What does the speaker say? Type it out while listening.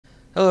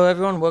Hello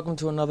everyone, welcome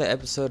to another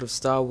episode of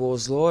Star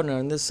Wars Lore. Now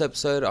in this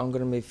episode I'm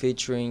going to be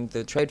featuring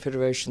the Trade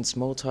Federation's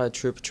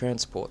multi-troop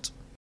transport.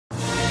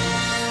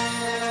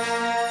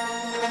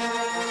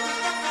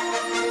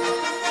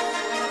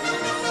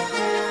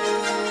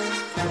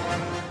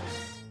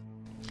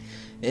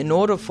 In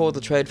order for the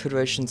Trade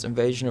Federation's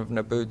invasion of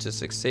Naboo to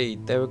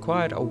succeed, they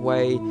required a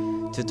way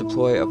to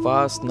deploy a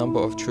vast number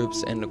of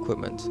troops and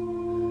equipment.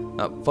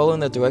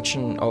 Following the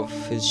direction of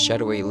his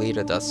shadowy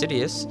leader Darth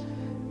Sidious,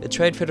 the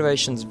Trade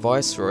Federation's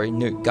viceroy,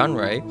 Newt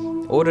Gunray,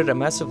 ordered a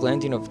massive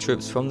landing of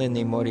troops from the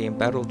Neimoidian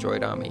battle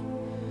droid army.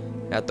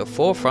 At the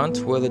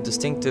forefront were the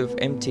distinctive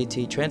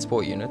MTT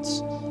transport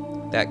units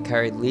that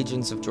carried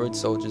legions of droid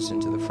soldiers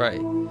into the fray.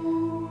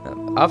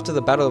 After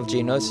the Battle of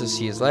Geonosis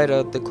years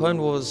later, the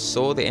Clone Wars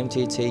saw the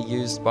MTT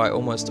used by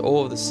almost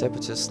all of the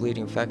Separatist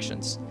leading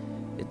factions,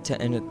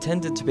 and it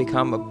tended to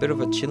become a bit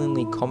of a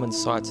chillingly common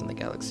sight in the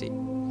galaxy.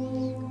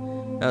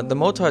 The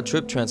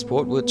multi-troop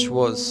transport, which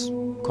was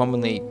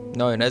commonly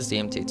known as the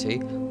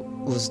MTT,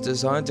 was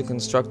designed and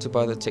constructed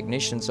by the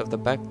technicians of the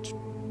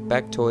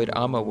Bactoid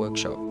Armor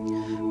Workshop,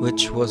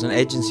 which was an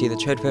agency the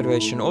Trade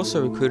Federation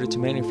also recruited to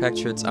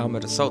manufacture its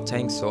armored assault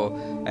tanks, or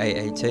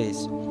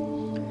AATs.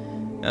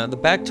 The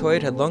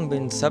Bactoid had long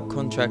been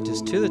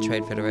subcontractors to the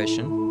Trade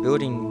Federation,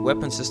 building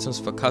weapon systems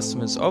for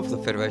customers of the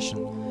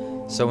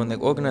Federation, so when the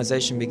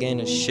organization began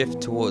a shift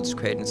towards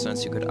creating its own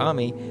secret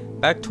army,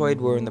 Bactoid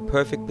were in the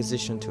perfect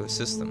position to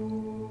assist them.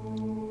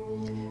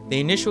 The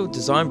initial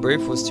design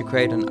brief was to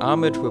create an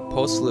armoured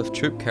repulsor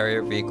troop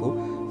carrier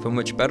vehicle from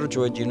which battle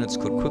droid units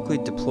could quickly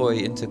deploy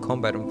into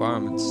combat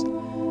environments.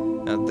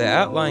 The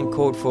outline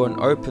called for an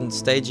open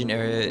staging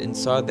area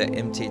inside the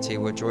MTT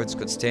where droids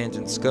could stand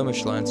in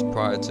skirmish lines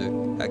prior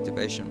to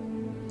activation.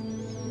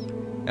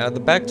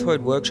 The Bactoid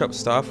workshop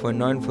staff were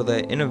known for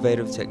their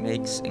innovative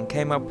techniques and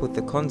came up with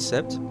the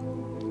concept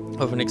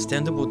of an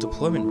extendable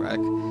deployment rack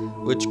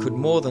which could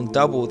more than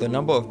double the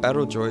number of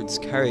battle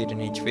droids carried in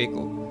each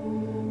vehicle.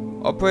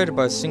 Operated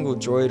by a single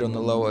droid on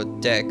the lower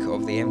deck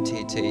of the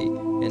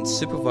MTT and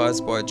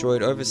supervised by a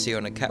droid overseer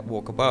on a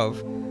catwalk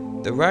above,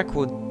 the rack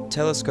would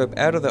telescope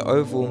out of the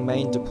oval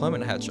main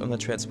deployment hatch on the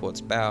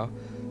transport's bow,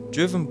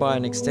 driven by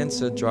an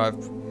extensor drive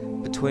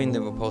between the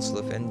repulsor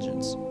lift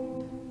engines.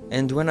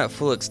 And when at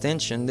full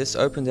extension, this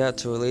opened out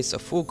to release a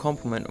full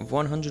complement of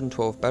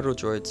 112 battle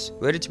droids,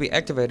 ready to be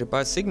activated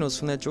by signals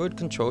from their droid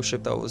control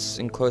ship that was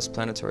in close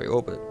planetary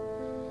orbit.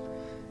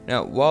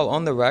 Now, while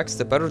on the racks,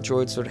 the battle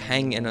droids would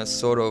hang in a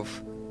sort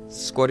of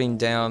squatting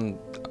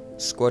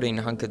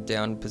hunkered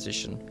down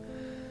position,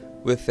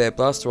 with their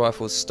blaster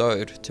rifles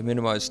stowed to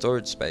minimize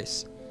storage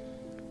space.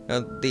 Now,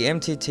 the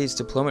MTT's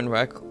deployment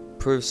rack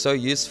proved so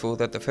useful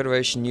that the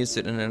Federation used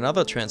it in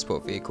another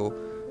transport vehicle,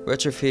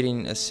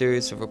 retrofitting a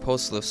series of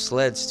repulsor lift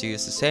sleds to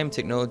use the same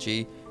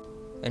technology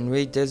and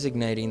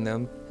redesignating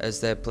them as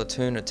their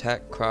Platoon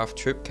Attack Craft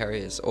Troop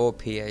Carriers, or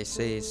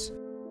PACs.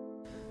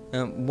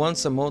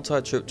 Once a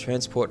multi-troop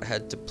transport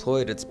had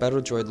deployed its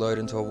battle droid load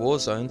into a war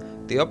zone,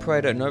 the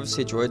operator and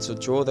overseer droids would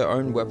draw their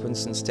own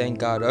weapons and stand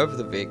guard over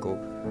the vehicle,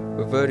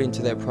 reverting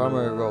to their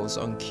primary roles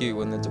on cue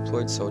when the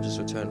deployed soldiers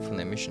returned from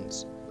their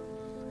missions.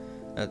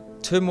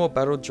 Two more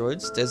battle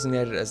droids,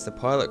 designated as the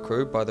pilot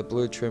crew by the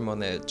blue trim on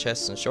their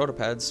chests and shoulder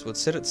pads, would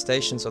sit at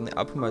stations on the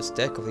uppermost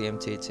deck of the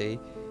MTT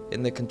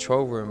in the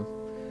control room.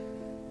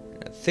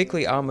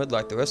 Thickly armoured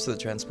like the rest of the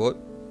transport,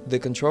 the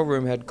control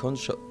room had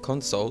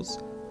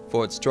consoles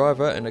for its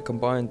driver and a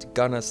combined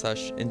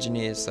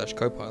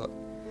gunner/engineer/co-pilot.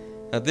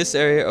 Now, this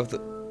area of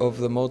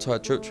the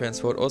multi-troop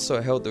transport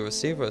also held the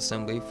receiver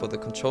assembly for the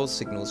control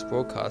signals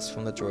broadcast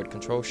from the droid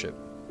control ship.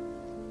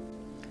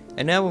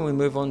 And now when we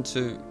move on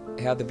to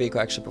how the vehicle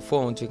actually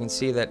performed, you can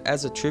see that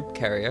as a troop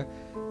carrier,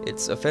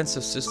 its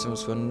offensive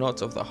systems were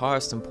not of the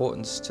highest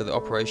importance to the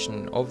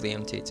operation of the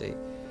MTT.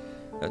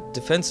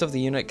 Defense of the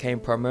unit came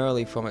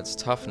primarily from its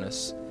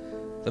toughness.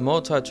 The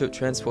multi-troop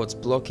transport's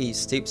blocky,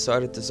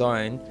 steep-sided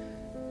design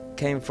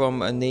came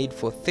from a need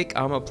for thick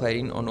armor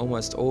plating on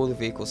almost all the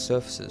vehicle's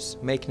surfaces,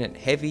 making it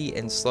heavy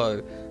and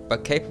slow,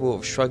 but capable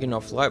of shrugging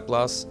off light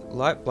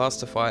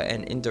blaster fire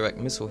and indirect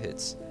missile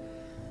hits.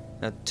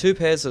 Now, two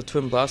pairs of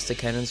twin blaster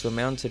cannons were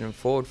mounted in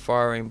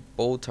forward-firing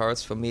ball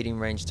turrets for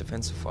medium-range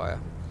defensive fire.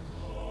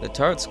 The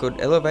turrets could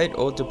elevate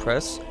or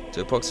depress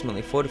to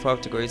approximately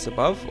 45 degrees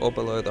above or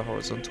below the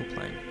horizontal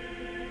plane.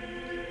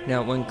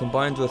 Now, when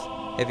combined with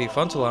heavy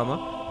frontal armor,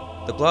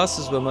 the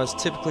blasters were most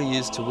typically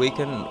used to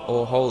weaken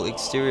or hold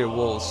exterior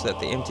walls so that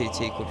the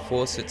MTT could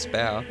force its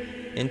bow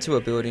into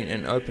a building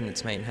and open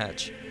its main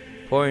hatch,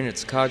 pouring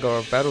its cargo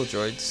of battle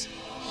droids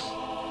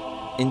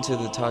into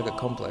the target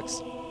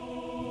complex.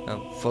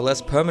 For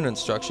less permanent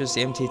structures,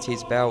 the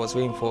MTT's bow was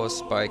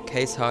reinforced by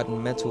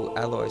case-hardened metal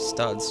alloy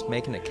studs,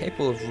 making it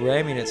capable of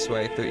ramming its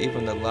way through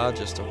even the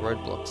largest of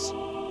roadblocks.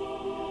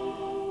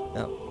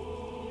 Now,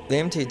 the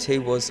MTT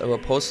was a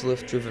repulsor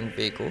lift-driven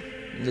vehicle.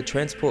 The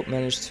transport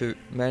managed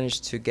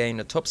to gain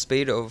a top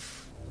speed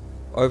of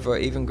over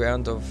even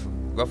ground of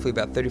roughly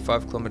about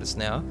 35 kilometers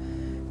an hour,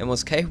 and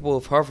was capable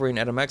of hovering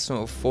at a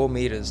maximum of 4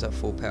 meters at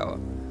full power.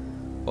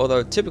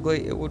 although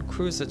typically it would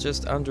cruise at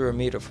just under a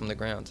meter from the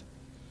ground.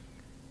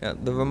 Now,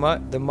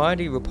 the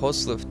mighty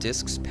repulsive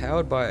discs,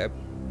 powered by a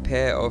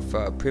pair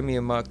of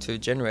premium Mark II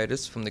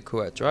generators from the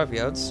Kuwait drive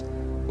yards,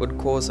 would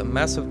cause a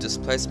massive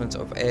displacement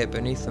of air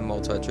beneath the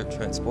multi-trip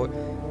transport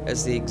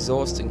as the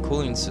exhaust and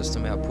cooling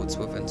system outputs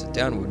were vented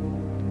downward.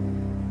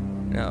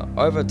 Now,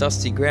 over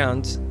dusty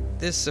ground,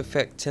 this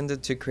effect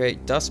tended to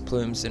create dust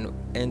plumes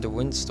and a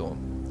windstorm.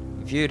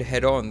 Viewed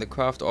head-on, the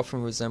craft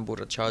often resembled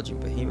a charging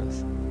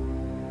behemoth.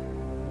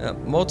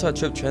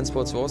 Multi-trip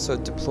transports were also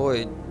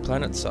deployed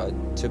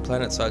to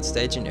planet-side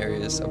staging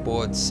areas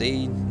aboard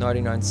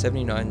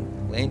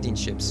C-9979 landing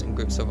ships in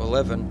groups of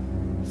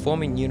 11,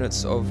 forming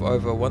units of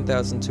over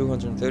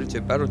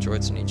 1,232 battle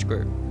droids in each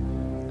group.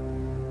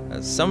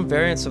 Some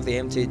variants of the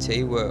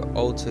MTT were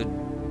altered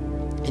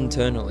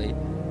internally,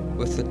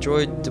 with the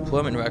droid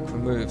deployment rack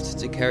removed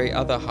to carry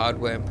other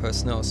hardware and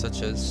personnel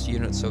such as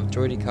units of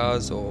droidy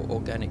cars or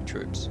organic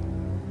troops.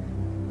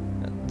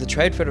 The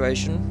Trade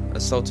Federation,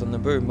 Assault on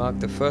Naboo,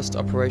 marked the first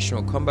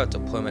operational combat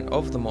deployment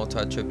of the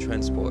multi-trip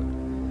transport,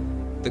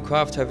 the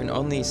craft having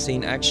only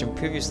seen action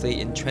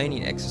previously in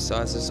training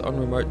exercises on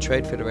remote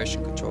Trade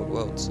Federation controlled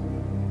worlds.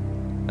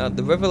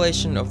 The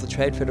revelation of the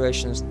Trade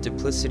Federation's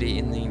duplicity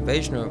in the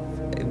invasion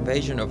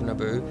of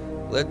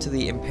Naboo led to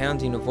the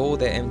impounding of all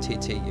their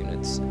MTT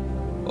units,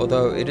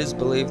 although it is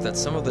believed that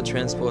some of the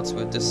transports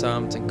were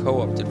disarmed and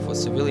co-opted for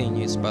civilian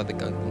use by the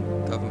government.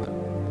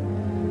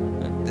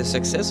 The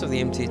success of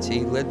the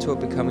MTT led to it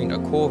becoming a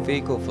core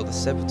vehicle for the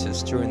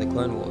Separatists during the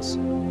Clone Wars,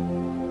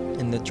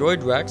 and the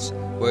droid racks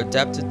were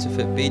adapted to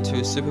fit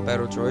B-2 super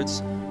battle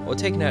droids, or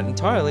taken out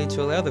entirely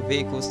to allow the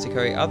vehicles to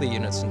carry other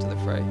units into the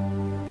fray.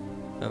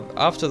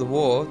 After the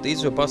war,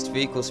 these robust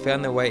vehicles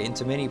found their way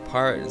into many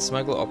pirate and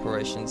smuggler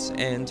operations,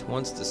 and,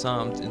 once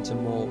disarmed, into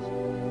more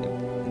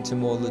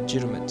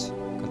legitimate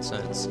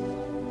concerns.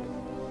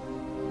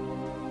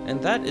 And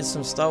that is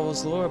some Star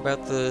Wars lore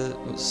about the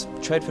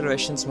Trade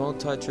Federation's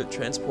multi-trip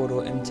transport,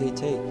 or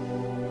MTT.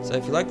 So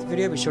if you like the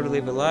video, be sure to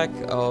leave a like.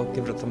 I'll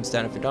give it a thumbs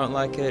down if you don't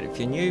like it. If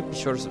you're new, be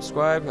sure to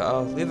subscribe.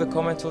 Leave a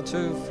comment or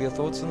two for your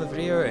thoughts on the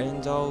video,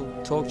 and I'll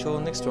talk to you all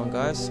next one,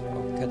 guys.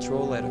 I'll catch you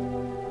all later.